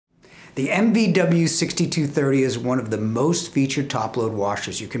The MVW6230 is one of the most featured top-load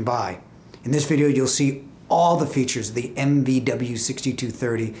washers you can buy. In this video, you'll see all the features of the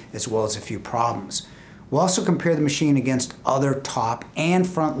MVW6230 as well as a few problems. We'll also compare the machine against other top and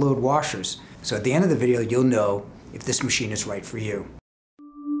front-load washers. So at the end of the video, you'll know if this machine is right for you.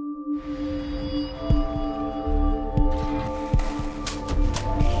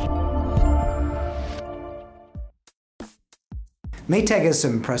 Maytag has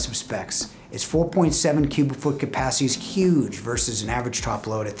some impressive specs. Its 4.7 cubic foot capacity is huge versus an average top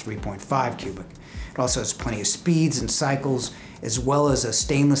load at 3.5 cubic. It also has plenty of speeds and cycles, as well as a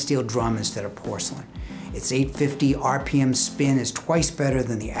stainless steel drum instead of porcelain. Its 850 RPM spin is twice better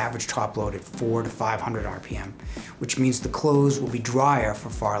than the average top load at 400 to 500 RPM, which means the clothes will be drier for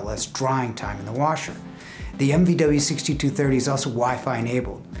far less drying time in the washer. The MVW6230 is also Wi-Fi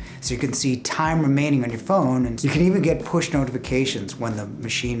enabled, so you can see time remaining on your phone, and you can even get push notifications when the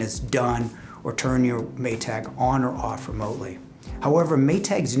machine is done or turn your Maytag on or off remotely. However,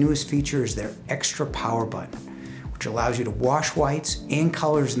 Maytag's newest feature is their extra power button, which allows you to wash whites and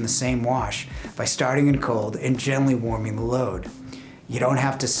colors in the same wash by starting in cold and gently warming the load. You don't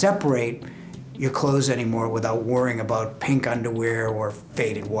have to separate your clothes anymore without worrying about pink underwear or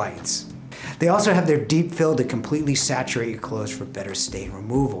faded whites. They also have their deep fill to completely saturate your clothes for better stain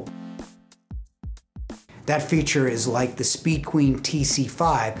removal. That feature is like the Speed Queen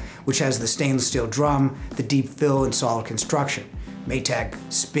TC5, which has the stainless steel drum, the deep fill, and solid construction. Maytag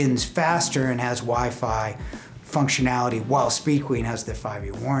spins faster and has Wi-Fi functionality, while Speed Queen has their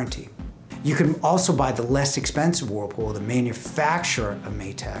 5-year warranty. You can also buy the less expensive Whirlpool, the manufacturer of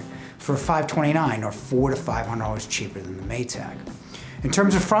Maytag, for $529 or $400 to $500 cheaper than the Maytag. In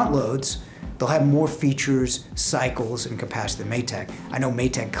terms of front loads, they'll have more features, cycles, and capacity than Maytag. I know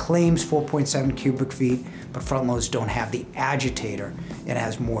Maytag claims 4.7 cubic feet, but front loads don't have the agitator and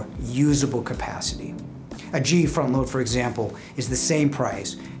has more usable capacity. A G front load, for example, is the same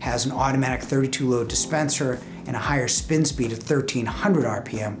price, has an automatic 32 load dispenser, and a higher spin speed of 1300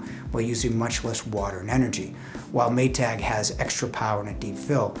 RPM while using much less water and energy, while Maytag has extra power and a deep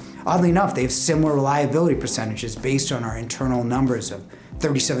fill. Oddly enough, they have similar reliability percentages based on our internal numbers of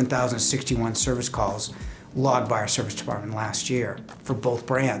 37,061 service calls logged by our service department last year for both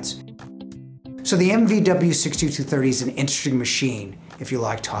brands. So the MVW6230 is an interesting machine if you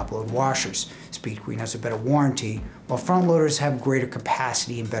like top-load washers. Speed Queen has a better warranty, while front loaders have greater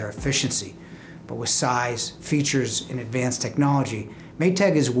capacity and better efficiency. But with size, features, and advanced technology,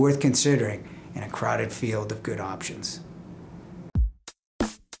 Maytag is worth considering in a crowded field of good options.